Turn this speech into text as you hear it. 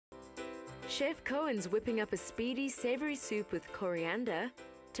Chef Cohen's whipping up a speedy, savory soup with coriander,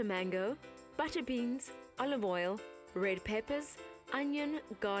 tamango, butter beans, olive oil, red peppers, onion,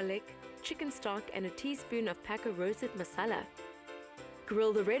 garlic, chicken stock and a teaspoon of Pakco roasted masala.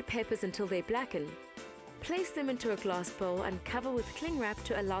 Grill the red peppers until they blacken. Place them into a glass bowl and cover with cling wrap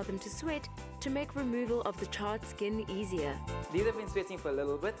to allow them to sweat to make removal of the charred skin easier. These have been sweating for a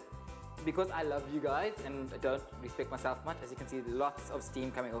little bit because I love you guys and I don't respect myself much. As you can see, lots of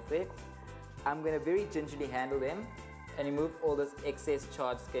steam coming off there. I'm going to very gingerly handle them and remove all this excess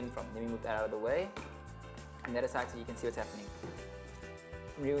charred skin from them. Let me move that out of the way. And that aside so you can see what's happening.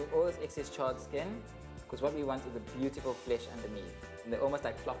 Remove all this excess charred skin because what we want is the beautiful flesh underneath. And they're almost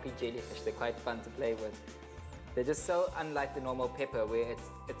like floppy jellyfish. They're quite fun to play with. They're just so unlike the normal pepper where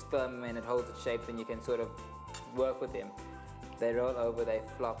it's firm and it holds its shape and you can sort of work with them. They roll over, they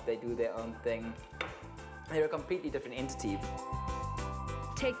flop, they do their own thing. They're a completely different entity.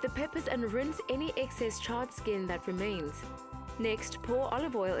 Take the peppers and rinse any excess charred skin that remains. Next, pour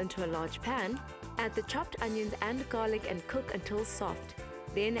olive oil into a large pan, add the chopped onions and garlic and cook until soft.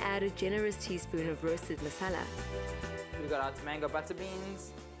 Then add a generous teaspoon of roasted masala. We've got our mango butter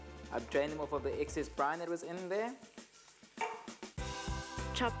beans. I've drained them off of the excess brine that was in there.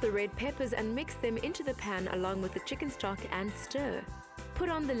 Chop the red peppers and mix them into the pan along with the chicken stock and stir. Put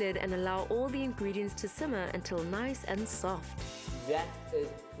on the lid and allow all the ingredients to simmer until nice and soft. That is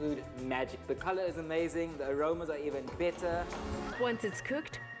food magic. The color is amazing, the aromas are even better. Once it's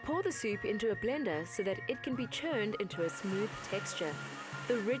cooked, pour the soup into a blender so that it can be churned into a smooth texture.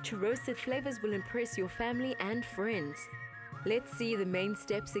 The rich roasted flavors will impress your family and friends. Let's see the main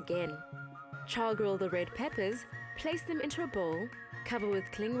steps again. Char grill the red peppers, place them into a bowl, cover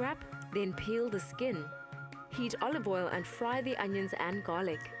with cling wrap, then peel the skin. Heat olive oil and fry the onions and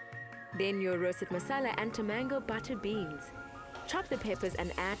garlic. Then your roasted masala and tamango butter beans. Chop the peppers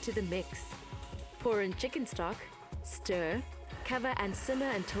and add to the mix. Pour in chicken stock, stir, cover and simmer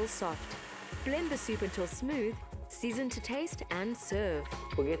until soft. Blend the soup until smooth, season to taste and serve.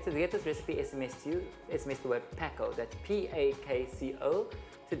 To get this recipe SMS to you, SMS the word Pakco, that's P-A-K-C-O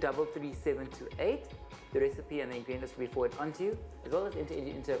to 33728. The recipe and the ingredients will be forwarded onto you, as well as enter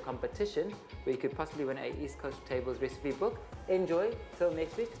into a competition where you could possibly win a East Coast Tables recipe book. Enjoy, till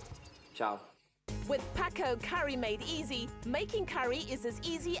next week, ciao. With Pakco Curry Made Easy, making curry is as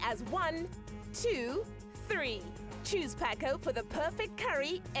easy as 1, 2, 3. Choose Pakco for the perfect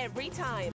curry every time.